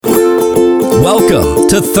Welcome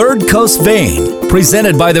to Third Coast Vein,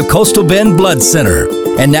 presented by the Coastal Bend Blood Center.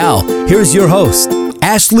 And now, here's your host,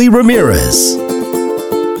 Ashley Ramirez.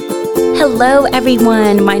 Hello,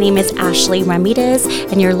 everyone. My name is Ashley Ramirez,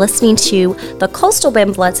 and you're listening to the Coastal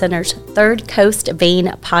Bend Blood Center's Third Coast Vein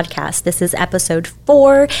podcast. This is episode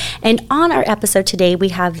 4, and on our episode today, we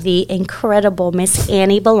have the incredible Miss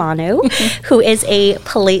Annie Bilano, who is a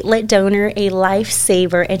platelet donor, a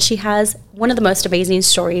lifesaver, and she has one of the most amazing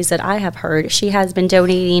stories that I have heard. She has been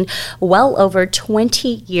donating well over 20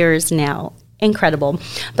 years now. Incredible.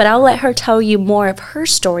 But I'll let her tell you more of her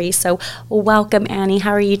story. So welcome, Annie.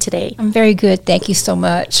 How are you today? I'm very good. Thank you so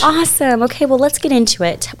much. Awesome. Okay, well, let's get into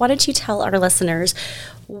it. Why don't you tell our listeners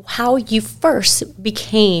how you first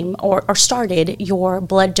became or started your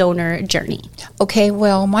blood donor journey? Okay,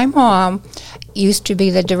 well, my mom used to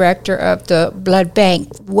be the director of the blood bank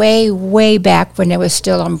way back when it was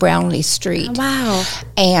still on Brownlee Street. Oh, wow.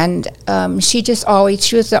 And she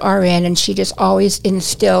was the RN, and she just always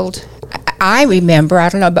instilled, I remember, I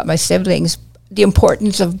don't know about my siblings, the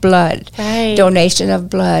importance of blood, right. Donation of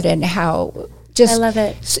blood, and how just... I love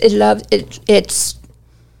it. It's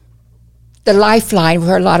the lifeline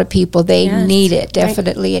for a lot of people. They need it,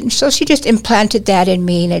 definitely. Right. And so she just implanted that in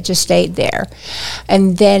me, and it just stayed there.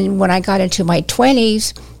 And then when I got into my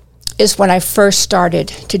 20s is when I first started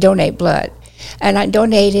to donate blood. And I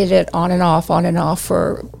donated it on and off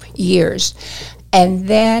for years. And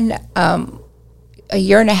then a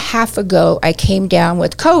year and a half ago, I came down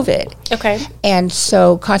with COVID. Okay. And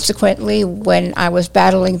so consequently, when I was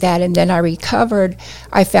battling that and then I recovered,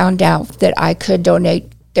 I found out that I could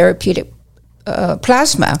donate therapeutic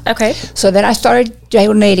plasma. Okay. So then I started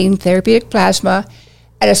donating therapeutic plasma.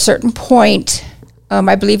 At a certain point,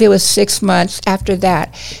 I believe it was 6 months after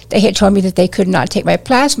that, they had told me that they could not take my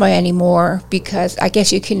plasma anymore because I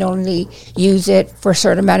guess you can only use it for a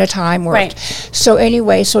certain amount of time. Right. So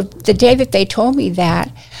anyway, so the day that they told me that,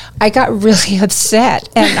 I got really upset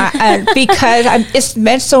and because it's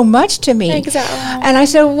meant so much to me. Exactly. And I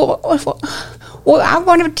said, well, I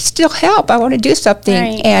want to still help. I want to do something.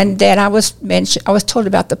 Right. And then I was told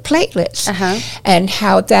about the platelets and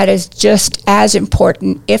how that is just as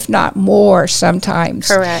important, if not more sometimes.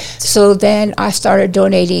 Correct. So then I started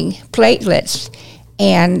donating platelets,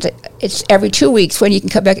 and it's every 2 weeks when you can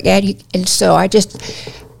come back again. And so I just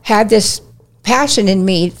had this passion in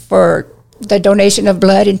me for the donation of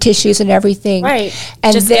blood and tissues and everything. Right.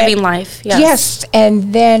 And just then, giving life. Yes. Yes.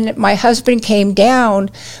 And then my husband came down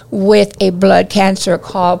with a blood cancer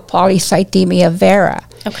called polycythemia vera.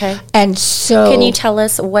 Okay. And so... Can you tell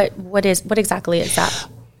us what exactly is that?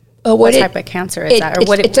 What type of cancer is that?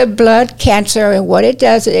 It's a blood cancer, and what it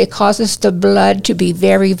does, it causes the blood to be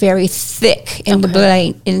very, very thick in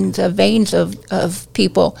the veins of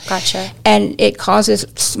people. Gotcha. And it causes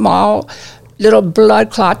small little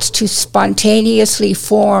blood clots to spontaneously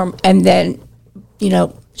form and then,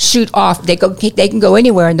 shoot off. They can go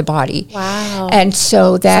anywhere in the body. Wow. And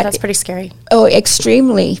so that's pretty scary. Oh,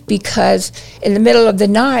 extremely, because in the middle of the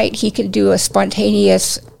night, he could do a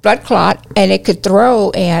spontaneous blood clot, and it could throw,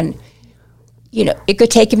 and, it could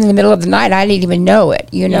take him in the middle of the night. I didn't even know it,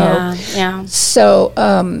 Yeah. So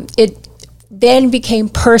it then became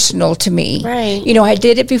personal to me. Right. I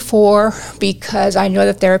did it before because I know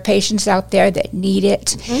that there are patients out there that need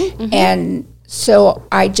it. Mm-hmm. And so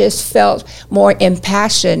I just felt more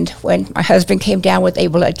impassioned when my husband came down with a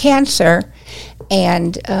blood cancer,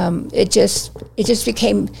 and it just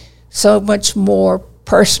became so much more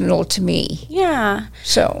personal to me. Yeah.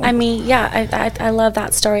 So I love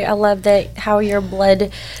that story. I love that how your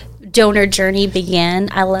blood donor journey began.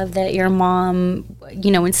 I love that your mom,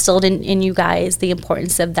 instilled in you guys the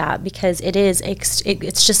importance of that, because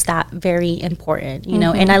it's just that very important,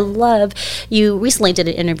 And I love, you recently did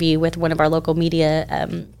an interview with one of our local media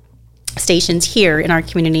stations here in our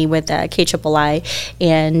community with KIII,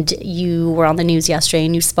 and you were on the news yesterday,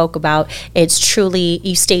 and you spoke about it's truly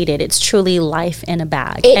life in a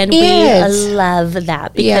bag. We love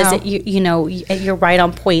that, because you're right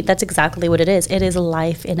on point. That's exactly what it is. It is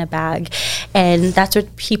life in a bag, and that's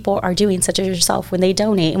what people are doing, such as yourself, when they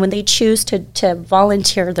donate and when they choose to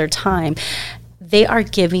volunteer their time. They are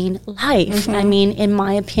giving life. Mm-hmm. I mean, in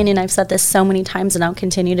my opinion, I've said this so many times, and I'll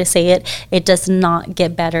continue to say it, it does not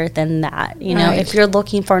get better than that. Right. If you're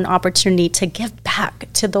looking for an opportunity to give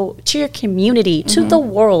back to your community, to the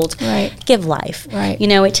world, give life. Right.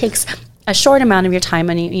 It takes a short amount of your time,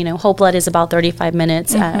 and whole blood is about 35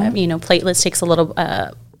 minutes. Platelets takes a little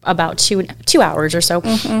about 2 hours or so.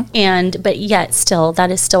 But yet still, that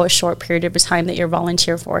is still a short period of time that you're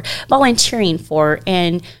volunteering for,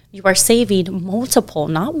 and you are saving multiple,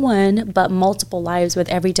 not one, but multiple lives with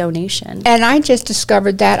every donation. And I just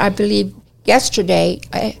discovered that, I believe, yesterday.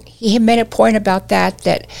 He had made a point about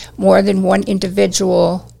that more than one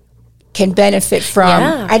individual can benefit from.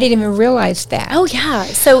 Yeah. I didn't even realize that. Oh yeah.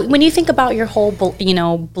 So when you think about your whole,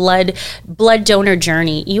 blood donor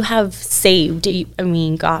journey, you have saved,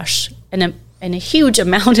 and a huge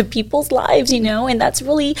amount of people's lives, and that's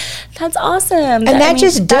awesome. And that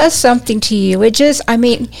just does something to you.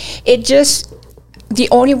 The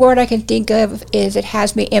only word I can think of is it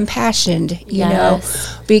has me impassioned,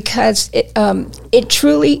 because it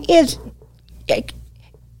truly is.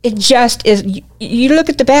 It just is. You look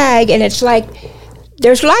at the bag and it's like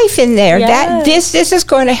there's life in there. Yes. This is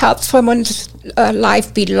going to help someone's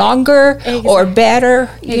life be longer or better.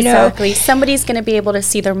 Exactly. Somebody's going to be able to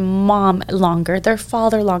see their mom longer, their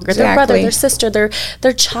father longer, their brother, their sister,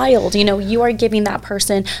 their child. You are giving that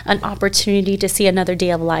person an opportunity to see another day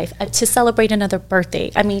of life, to celebrate another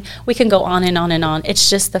birthday. We can go on and on and on. It's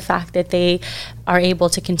just the fact that they are able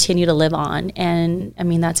to continue to live on, and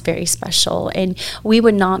that's very special. And we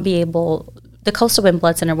would not be able. The Coastal Bend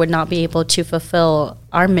Blood Center would not be able to fulfill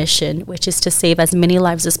our mission, which is to save as many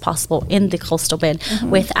lives as possible in the Coastal Bend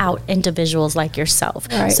without individuals like yourself.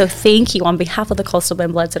 Right. So thank you on behalf of the Coastal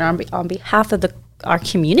Bend Blood Center, on behalf of our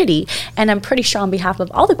community, and I'm pretty sure on behalf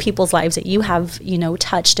of all the people's lives that you have,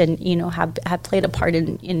 touched and, have played a part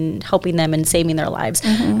in helping them and saving their lives.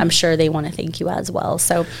 I'm sure they want to thank you as well.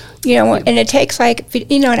 So, and it takes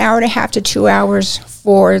an hour and a half to 2 hours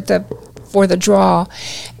for the draw,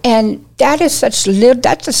 and that's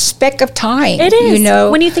a speck of time. It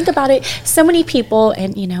is. When you think about it, so many people,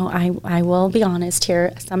 and I will be honest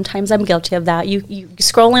here, sometimes I'm guilty of that. You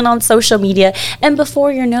scrolling on social media, and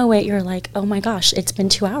before you know it, you're like, oh my gosh, it's been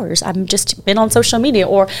 2 hours. I've just been on social media,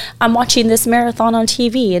 or I'm watching this marathon on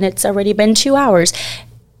TV and it's already been 2 hours.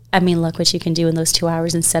 Look what you can do in those 2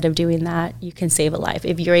 hours. Instead of doing that, you can save a life.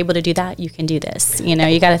 If you're able to do that, you can do this. You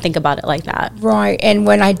got to think about it like that. Right. And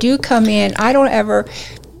when I do come in,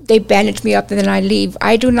 they bandage me up and then I leave.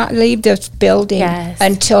 I do not leave this building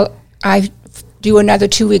until I do another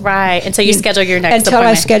 2 week. Right. Until you schedule your next appointment. Until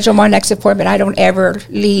I schedule my next appointment. I don't ever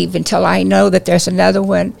leave until I know that there's another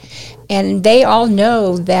one. And they all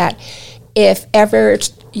know that if ever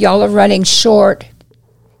y'all are running short,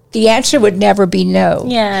 the answer would never be no.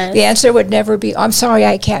 Yes. The answer would never be, I'm sorry,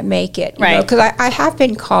 I can't make it. Right. Because I have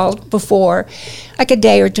been called before, like a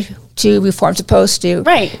day or two before I'm supposed to.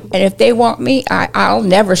 Right. And if they want me, I'll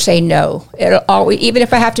never say no. It'll always, even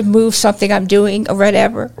if I have to move something I'm doing or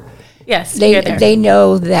whatever. Yes, they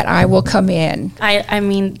know that I will come in.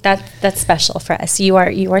 That's special for us. You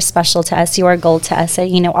are special to us. You are gold to us.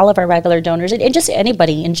 All of our regular donors and just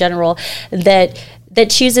anybody in general that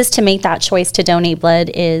chooses to make that choice to donate blood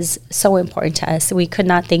is so important to us. We could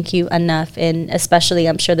not thank you enough, and especially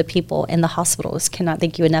I'm sure the people in the hospitals cannot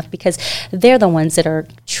thank you enough, because they're the ones that are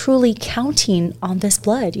truly counting on this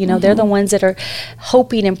blood. They're the ones that are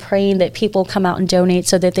hoping and praying that people come out and donate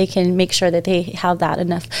so that they can make sure that they have that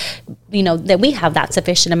enough, that we have that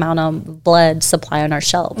sufficient amount of blood supply on our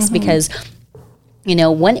shelves, because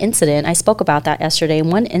one incident, I spoke about that yesterday,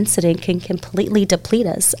 one incident can completely deplete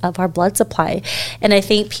us of our blood supply. And I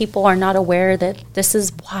think people are not aware that this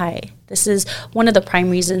is why. This is one of the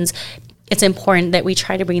prime reasons it's important that we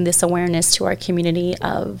try to bring this awareness to our community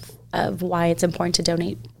of why it's important to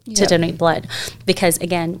donate donate blood, because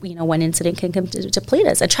again, one incident can deplete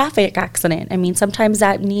us. A traffic accident, sometimes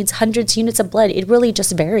that needs hundreds of units of blood. It really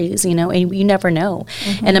just varies, and you never know.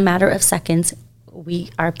 In a matter of seconds,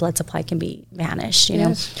 our blood supply can be vanished,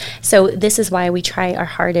 Yes. So this is why we try our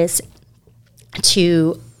hardest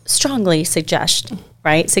to strongly suggest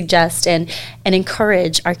and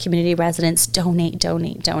encourage our community residents, donate.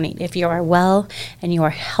 If you are well and you are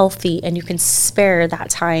healthy and you can spare that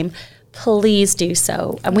time, please do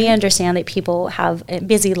so. And we understand that people have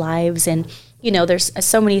busy lives and, there's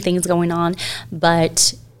so many things going on,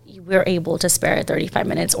 but we're able to spare 35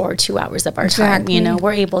 minutes or 2 hours of our time.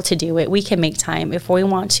 We're able to do it. We can make time. If we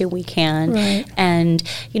want to, we can. Right. And,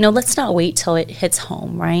 let's not wait till it hits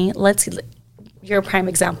home, right? You're a prime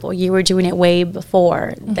example. You were doing it way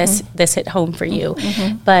before this hit home for you.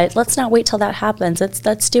 But let's not wait till that happens.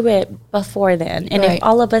 Let's do it before then. And if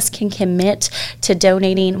all of us can commit to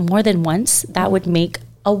donating more than once, that would make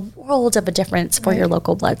a world of a difference for your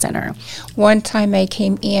local blood center. One time I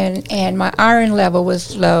came in and my iron level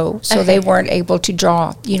was low, so they weren't able to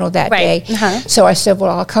draw, that day. So I said,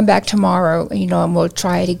 well, I'll come back tomorrow, and we'll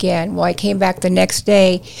try it again. Well, I came back the next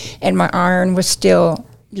day and my iron was still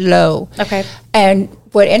low. Okay. And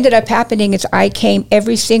what ended up happening is I came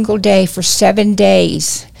every single day for 7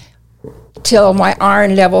 days till my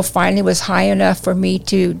iron level finally was high enough for me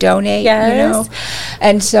to donate, Yes.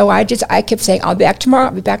 And so I kept saying, I'll be back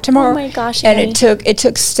tomorrow. Oh my gosh, And Annie. it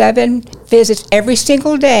took 7 visits every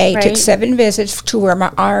single day. Right. It took 7 visits to where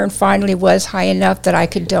my iron finally was high enough that I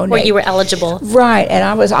could donate. Where you were eligible. Right. And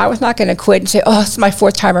I was not going to quit and say, oh, it's my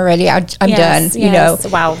 4th time already. I'm done,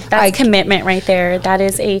 Wow. That's commitment right there. That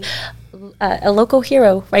is a local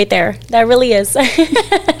hero right there. That really is.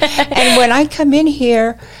 And when I come in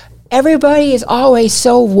here, everybody is always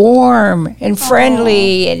so warm and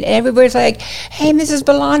friendly, and everybody's like, "Hey, Mrs.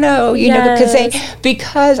 Bilano,"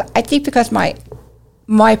 because I think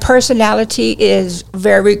my personality is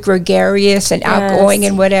very gregarious and outgoing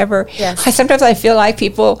and whatever. Yes. Sometimes I feel like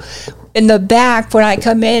people in the back when I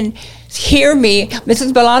come in hear me,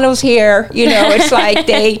 Mrs. Bilano's here. It's like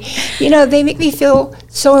they make me feel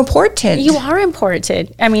so important. You are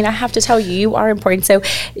important. I mean, I have to tell you, you are important. So,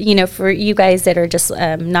 for you guys that are just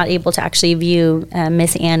not able to actually view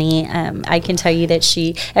Miss Annie, I can tell you that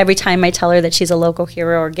every time I tell her that she's a local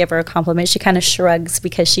hero or give her a compliment, she kind of shrugs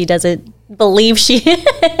because she doesn't believe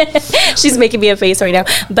she's making me a face right now.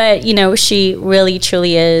 But, she really,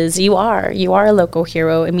 truly is. You are a local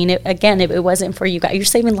hero. I mean, if it wasn't for you guys, you're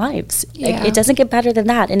saving lives. Yeah. It doesn't get better than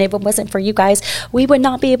that. And if it wasn't for you guys, we would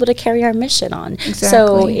not be able to carry our mission on. Exactly.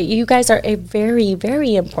 So you guys are a very,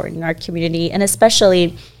 very important in our community, and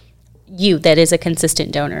especially you that is a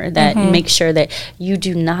consistent donor that makes sure that you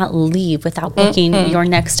do not leave without booking your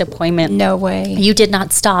next appointment. No way. You did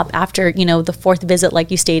not stop after, the 4th visit, like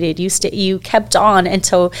you stated. You kept on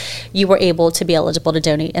until you were able to be eligible to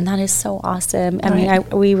donate, and that is so awesome. I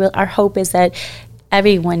mean, our hope is that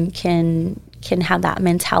everyone can have that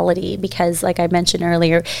mentality, because like I mentioned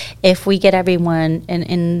earlier, if we get everyone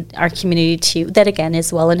in our community that again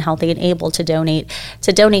is well and healthy and able to donate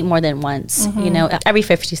more than once, every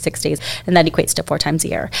 56 days, and that equates to 4 times a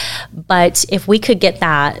year. But if we could get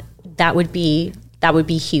that would be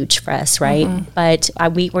huge for us, right? But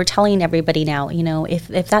we're telling everybody now, if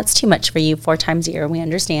that's too much for you 4 times a year, we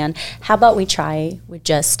understand. How about we try with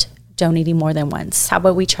just donating more than once? How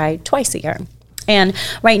about we try twice a year? And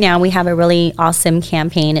right now we have a really awesome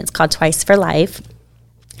campaign. It's called Twice for Life.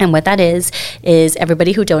 And what that is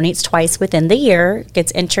everybody who donates twice within the year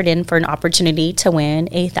gets entered in for an opportunity to win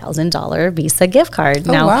a $1,000 Visa gift card.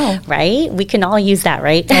 Oh, now, wow. Right? We can all use that,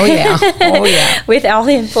 right? Oh, yeah. Oh, yeah. With all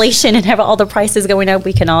the inflation and all the prices going up,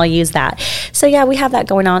 we can all use that. So, yeah, we have that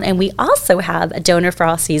going on. And we also have a Donor for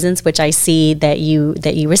All Seasons, which I see that you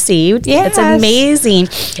received. Yes. It's amazing.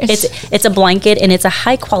 It's a blanket, and it's a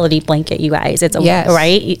high-quality blanket, you guys. Yes.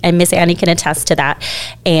 Right? And Miss Annie can attest to that.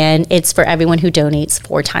 And it's for everyone who donates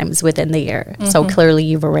 4 times within the year. So clearly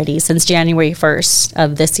you've already, since January 1st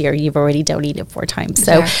of this year, you've already donated 4 times.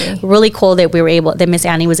 Exactly. So really cool that Miss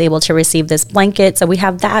Annie was able to receive this blanket. So we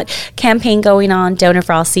have that campaign going on, Donor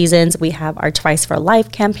for All Seasons. We have our Twice for Life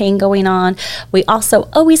campaign going on. We also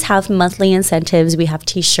always have monthly incentives. We have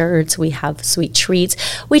t-shirts. We have sweet treats.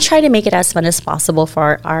 We try to make it as fun as possible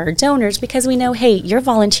for our donors, because we know, hey, you're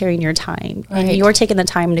volunteering your time. Right. And you're taking the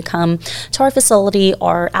time to come to our facility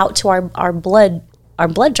or out to our blood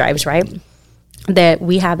drives, right, that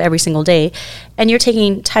we have every single day, and you're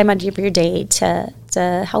taking time out of your day to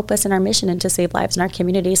help us in our mission and to save lives in our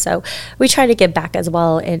community. So we try to give back as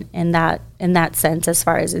well in that sense as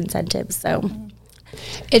far as incentives. So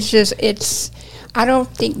I don't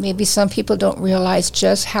think maybe some people don't realize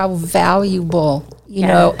just how valuable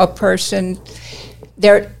a person,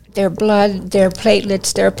 their blood, their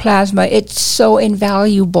platelets, their plasma, it's so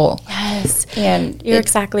invaluable. Yes. And you're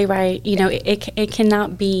exactly right. It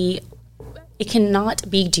cannot be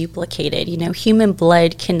duplicated. Human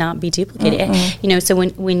blood cannot be duplicated. So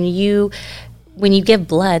when you give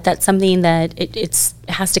blood, that's something that it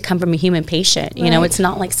has to come from a human patient. Right. It's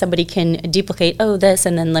not like somebody can duplicate, this,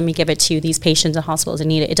 and then let me give it to these patients in hospitals that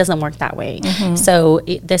need it. It doesn't work that way. So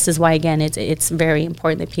this is why, again, it's very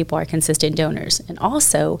important that people are consistent donors. And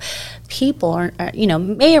also, people are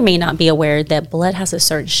may or may not be aware that blood has a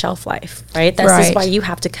certain shelf life, right? This is why you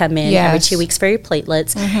have to come in every 2 weeks for your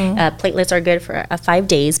platelets. Platelets are good for 5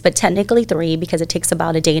 days, but technically 3, because it takes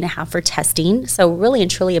about a day and a half for testing. So really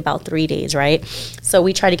and truly about 3 days, right? So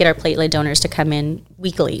we try to get our platelet donors to come in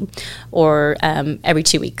weekly or every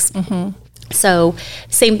 2 weeks. So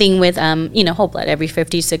same thing with whole blood every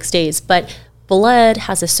 56 days. But blood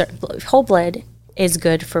has a certain whole blood is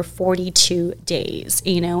good for 42 days,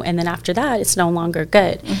 and then after that, it's no longer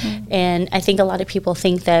good. And I think a lot of people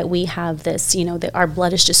think that we have this, that our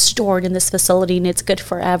blood is just stored in this facility and it's good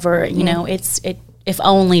forever. if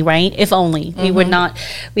only, right? If only we would not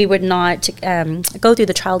go through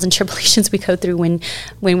the trials and tribulations we go through when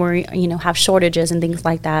we're, have shortages and things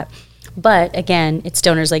like that. But again, it's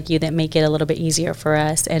donors like you that make it a little bit easier for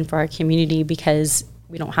us and for our community, because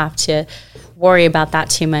we don't have to worry about that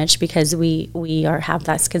too much, because we have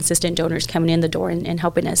that consistent donors coming in the door and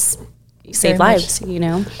helping us save lives,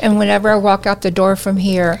 And whenever I walk out the door from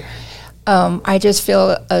here, I just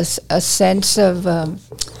feel a sense of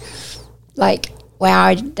like,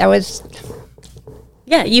 wow, that was...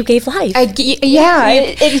 Yeah, you gave life.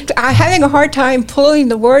 I'm having a hard time pulling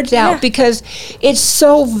the words out because it's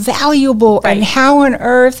so valuable. Right. And how on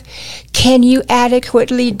earth can you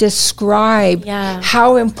adequately describe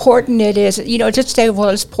how important it is? Just say, well,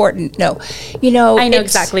 it's important. No, I know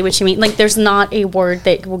exactly what you mean. Like, there's not a word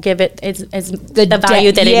that will give it as the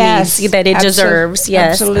value that it needs, that it deserves.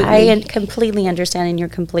 Yes, absolutely. I completely understand, and you're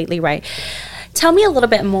completely right. Tell me a little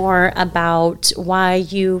bit more about why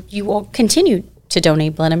you will continue to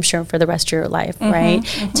donate blood, I'm sure, for the rest of your life, right?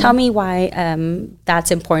 Mm-hmm. Tell me why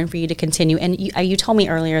that's important for you to continue. And you told me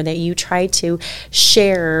earlier that you try to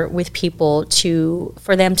share with people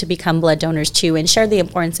for them to become blood donors too, and share the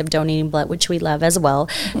importance of donating blood, which we love as well.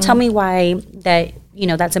 Mm-hmm. Tell me why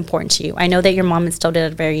that's important to you. I know that your mom instilled it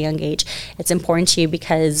at a very young age. It's important to you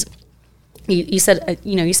because you said,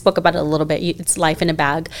 you spoke about it a little bit. It's life in a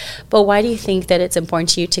bag. But why do you think that it's important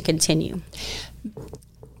to you to continue?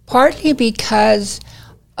 Partly because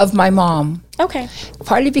of my mom. Okay.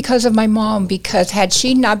 Partly because of my mom, because had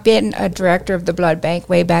she not been a director of the blood bank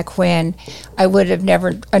way back when, I would have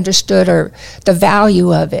never understood the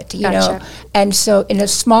value of it, know. And so in a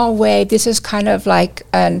small way, this is kind of like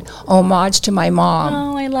an homage to my mom.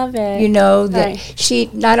 Oh, I love it. That she,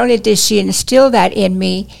 not only did she instill that in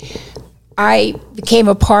me, I became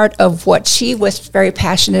a part of what she was very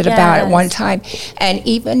passionate about at one time. And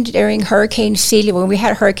even during Hurricane Celia, when we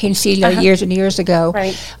had Hurricane Celia years and years ago,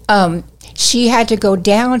 she had to go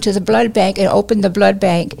down to the blood bank and open the blood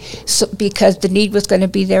bank because the need was going to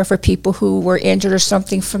be there for people who were injured or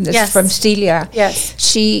something from Celia. Yes.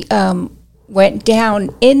 She went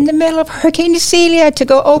down in the middle of Hurricane Celia to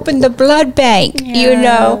go open the blood bank,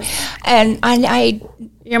 and I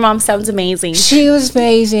Your mom sounds amazing. She was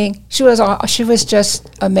amazing. She was just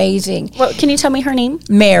amazing. Well, can you tell me her name?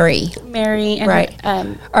 Mary. Mary. And right.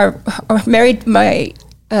 Or married my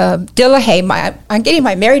Dillahay. I'm getting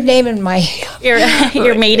my married name and my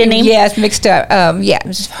your maiden name. Yes, mixed up.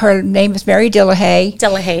 Her name is Mary Dillahay.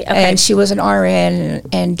 Dillahay. Okay. And she was an RN.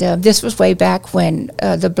 And this was way back when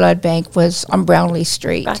the blood bank was on Brownlee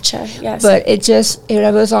Street. Gotcha. Yes. But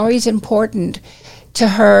it was always important to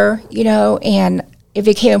her, and it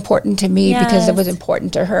became important to me because it was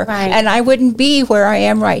important to her. Right. And I wouldn't be where I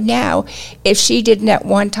am right now if she didn't at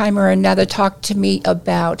one time or another talk to me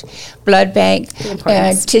about blood bank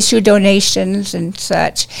and tissue donations and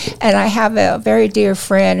such. And I have a very dear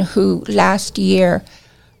friend who last year,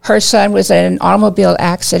 her son was in an automobile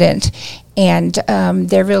accident, and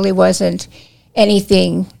there really wasn't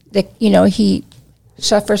anything that, he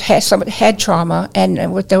had some head trauma, and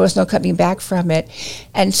there was no coming back from it.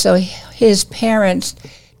 And so his parents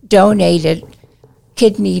donated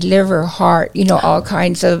kidney, liver, heart, all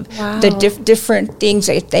kinds of the different things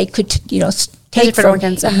that they could, take from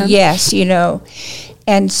organs. Yes,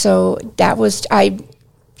 And so that was,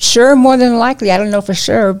 more than likely, I don't know for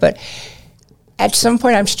sure, but at some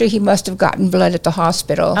point, I'm sure he must have gotten blood at the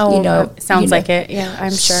hospital. Oh, sounds like it. Yeah, I'm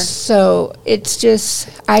sure. So it's just,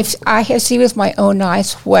 I have seen with my own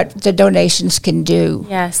eyes what the donations can do.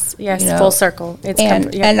 Yes, full circle.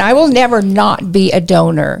 And I will never not be a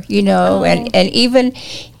donor, and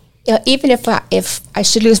even if I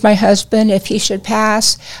should lose my husband, if he should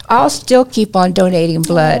pass, I'll still keep on donating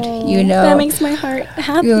blood. That makes my heart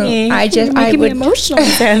happy. You're making me emotional,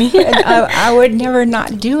 Sammy. I would never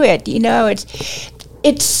not do it.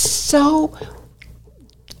 It's so.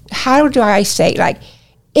 How do I say?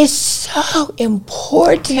 It's so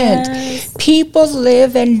important. Yes. People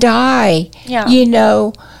live and die. Yeah.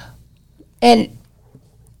 And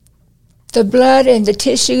the blood and the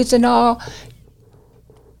tissues and all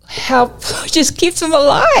help just keeps them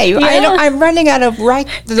alive. Yeah. I'm running out of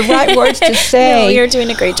the right words to say. No, you're doing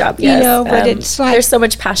a great job. Yes. But it's there's so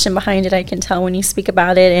much passion behind it. I can tell when you speak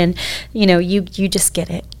about it, and you just get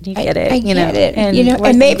it. You get it. I get it.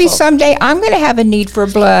 And maybe someday I'm going to have a need for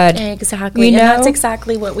blood. Exactly. And that's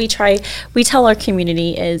exactly what we tell our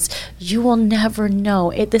community is you will never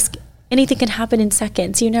know anything can happen in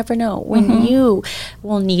seconds. You never know when you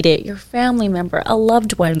will need it, your family member, a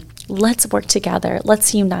loved one. Let's work together.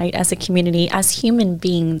 Let's unite as a community, as human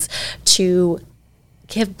beings, to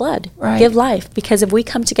give blood, Right. give life. Because if we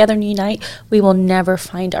come together and unite, we will never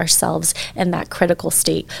find ourselves in that critical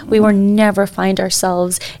state. We will never find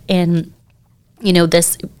ourselves in,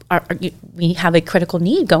 we have a critical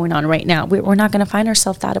need going on right now. We're not going to find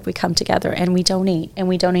ourselves that if we come together and we donate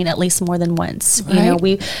at least more than once.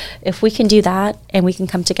 Right. If we can do that and we can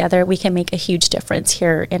come together, we can make a huge difference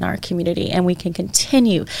here in our community, and we can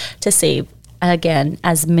continue to save, again,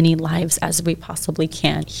 as many lives as we possibly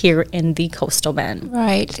can here in the Coastal Bend.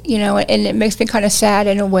 Right. And it makes me kind of sad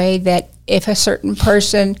in a way that if a certain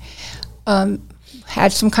person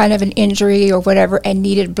had some kind of an injury or whatever and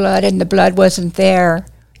needed blood and the blood wasn't there,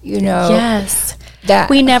 Yes. that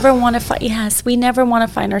We never want to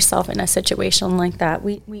find ourselves in a situation like that.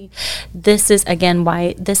 This is, again,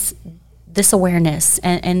 why this awareness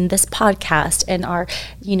and this podcast and our,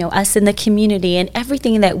 us in the community and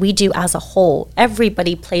everything that we do as a whole,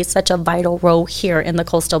 everybody plays such a vital role here in the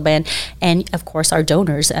Coastal Bend. And of course, our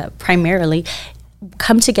donors primarily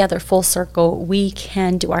come together full circle. We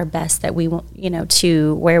can do our best that we will,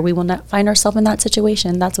 to where we will not find ourselves in that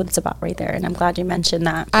situation. That's what it's about right there. And I'm glad you mentioned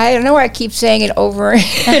that. I don't know why I keep saying it over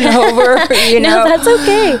and over, No, that's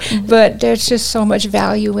okay. But there's just so much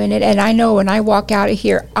value in it. And I know when I walk out of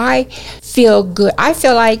here, I feel good. I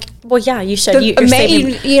feel like, well, yeah, you should.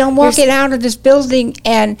 I'm walking out of this building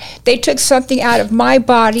and they took something out of my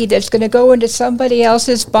body that's going to go into somebody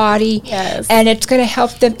else's body. Yes. And it's going to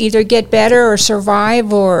help them either get better or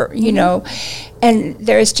survive or, and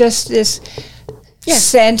there's just this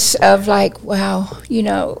sense of like, wow,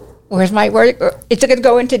 where's my work? It's going to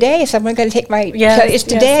go in today. Someone's going to take my, it's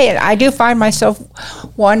today. And I do find myself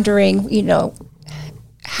wondering,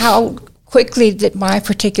 how quickly that my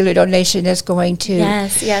particular donation is going to.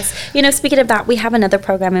 Yes. Speaking of that, we have another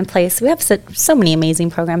program in place. We have so many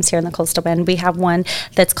amazing programs here in the Coastal Bend. We have one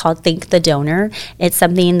that's called Thank the Donor. It's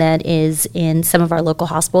something that is in some of our local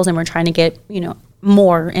hospitals, and we're trying to get,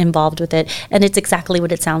 more involved with it. And it's exactly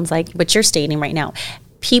what it sounds like, what you're stating right now.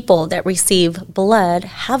 People that receive blood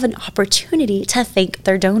have an opportunity to thank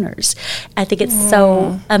their donors. I think it's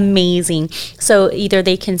so amazing. So either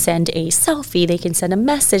they can send a selfie, they can send a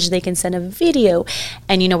message, they can send a video.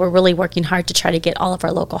 And, we're really working hard to try to get all of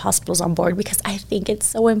our local hospitals on board, because I think it's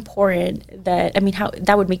so important that,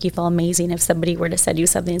 that would make you feel amazing if somebody were to send you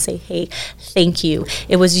something and say, hey, thank you.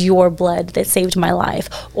 It was your blood that saved my life.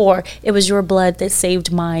 Or it was your blood that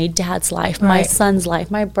saved my dad's life, my son's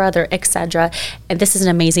life, my brother, etc. And this is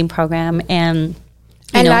an amazing program. And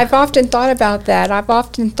I've often thought about that. I've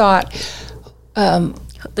often thought, who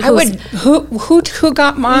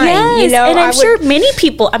got mine? Yes, and I'm sure many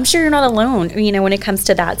people, I'm sure you're not alone, when it comes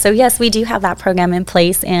to that. So yes, we do have that program in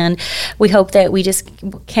place, and we hope that we just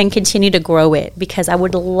can continue to grow it, because I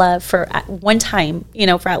would love for at one time,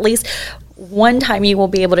 for at least one time, you will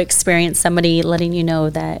be able to experience somebody letting you know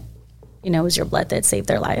that it was your blood that saved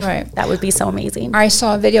their life. Right. That would be so amazing. I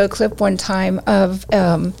saw a video clip one time of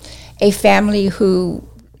a family who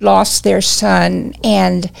lost their son,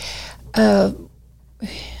 and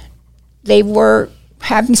they were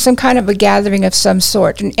having some kind of a gathering of some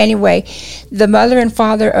sort. And anyway, the mother and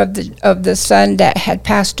father of the son that had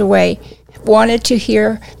passed away wanted to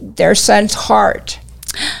hear their son's heart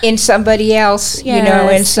in somebody else,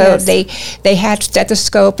 and so they had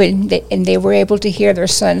stethoscope, and they were able to hear their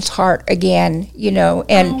son's heart again, and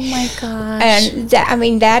oh my gosh, and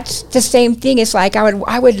that's the same thing. It's like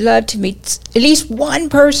I would love to meet at least one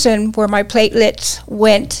person where my platelets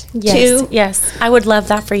went to. Yes, I would love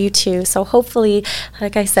that for you too. So hopefully,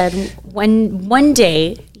 like I said, one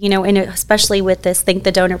day, and especially with this Thank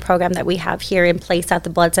the Donor program that we have here in place at the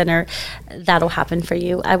Blood Center, that'll happen for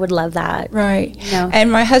you. I would love that. Right.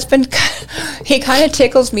 And my husband, he kind of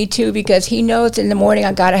tickles me too, because he knows in the morning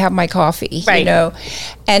I got to have my coffee, right.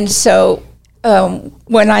 And so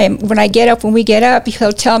when we get up,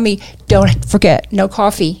 he'll tell me, don't forget, no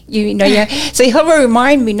coffee. So he'll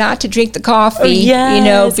remind me not to drink the coffee.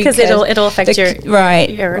 Because it'll affect your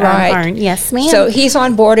heart. Yes, ma'am. So he's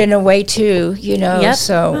on board in a way too.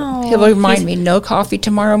 So he'll remind me, no coffee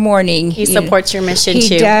tomorrow morning. He supports your mission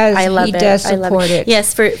too. He does. I love he it. does I love support it.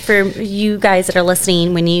 Yes, for you guys that are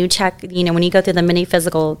listening, when you check, when you go through the mini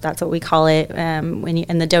physical, that's what we call it. When you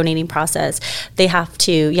in the donating process, you have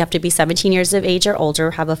to be 17 years of age or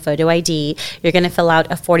older, have a photo ID. You're going to fill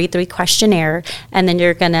out a 43 questionnaire, and then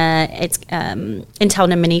you're going to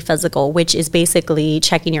entail a mini physical, which is basically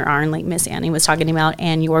checking your arm, like Miss Annie was talking about,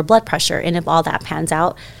 and your blood pressure. And if all that pans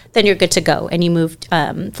out, then you're good to go, and you move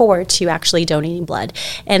forward to actually donating blood.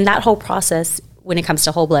 And that whole process, when it comes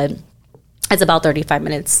to whole blood, It's about 35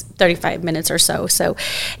 minutes or so. So,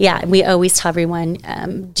 yeah, we always tell everyone,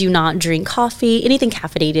 do not drink coffee, anything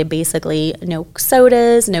caffeinated, basically. No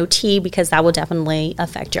sodas, no tea, because that will definitely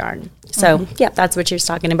affect your iron. So, yeah, that's what she's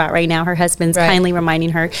talking about right now. Her husband's kindly reminding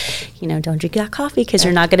her, don't drink that coffee because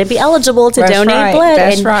you're not going to be eligible to donate blood.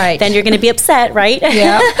 That's then you're going to be upset, right?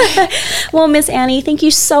 Yeah. Well, Miss Annie, thank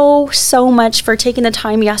you so much for taking the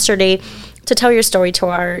time yesterday to tell your story to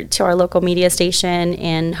our local media station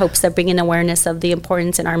in hopes of bringing awareness of the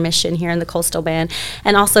importance in our mission here in the Coastal Bend,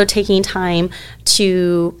 and also taking time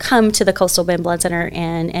to come to the Coastal Bend Blood Center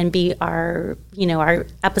and be our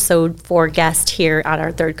episode 4 guest here at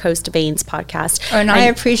our Third Coast Veins podcast. And I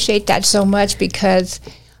appreciate that so much because,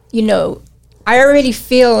 I already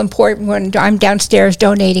feel important when I'm downstairs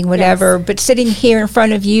donating whatever, but sitting here in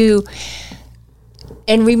front of you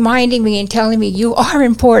and reminding me and telling me you are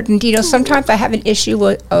important. Sometimes I have an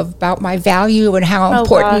issue about my value and how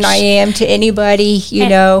important I am to anybody,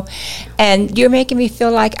 and you're making me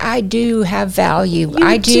feel like I do have value.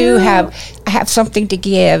 I have something to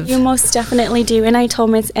give. You most definitely do. And I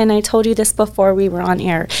told you this before we were on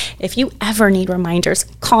air. If you ever need reminders,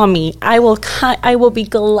 call me. I will be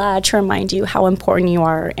glad to remind you how important you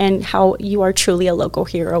are and how you are truly a local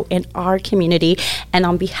hero in our community. And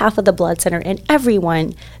on behalf of the Blood Center and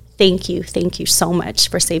everyone, thank you so much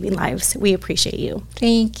for saving lives. We appreciate you.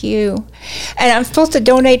 Thank you. And I'm supposed to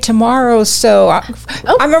donate tomorrow, so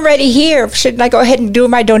I'm already here. Shouldn't I go ahead and do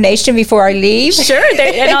my donation before I leave? Sure.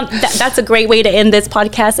 That's a great way to end this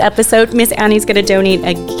podcast episode. Miss Annie's going to donate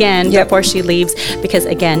again before she leaves because,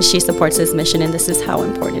 again, she supports this mission, and this is how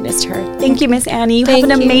important it is to her. Thank you, Miss Annie. You have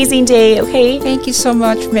an amazing day, okay? Thank you so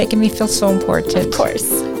much for making me feel so important. Of course.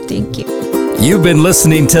 Thank you. You've been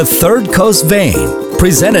listening to Third Coast Vein,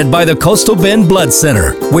 presented by the Coastal Bend Blood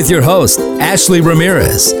Center, with your host, Ashley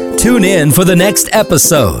Ramirez. Tune in for the next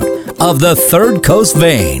episode of the Third Coast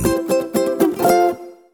Vein.